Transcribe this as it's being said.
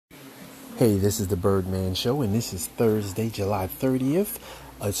Hey, this is the Birdman Show, and this is Thursday, July 30th.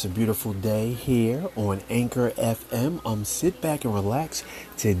 It's a beautiful day here on Anchor FM. Sit back and relax.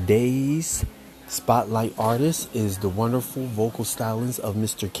 Today's spotlight artist is the wonderful vocal stylist of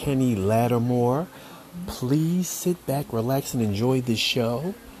Mr. Kenny Lattimore. Please sit back, relax, and enjoy this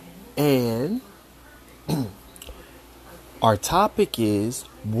show. And our topic is,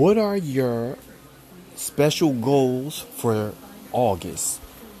 what are your special goals for August?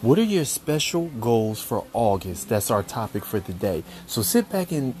 What are your special goals for August? That's our topic for today. So sit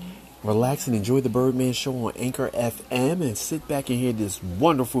back and relax and enjoy the Birdman Show on Anchor FM, and sit back and hear this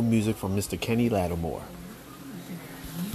wonderful music from Mr. Kenny Lattimore.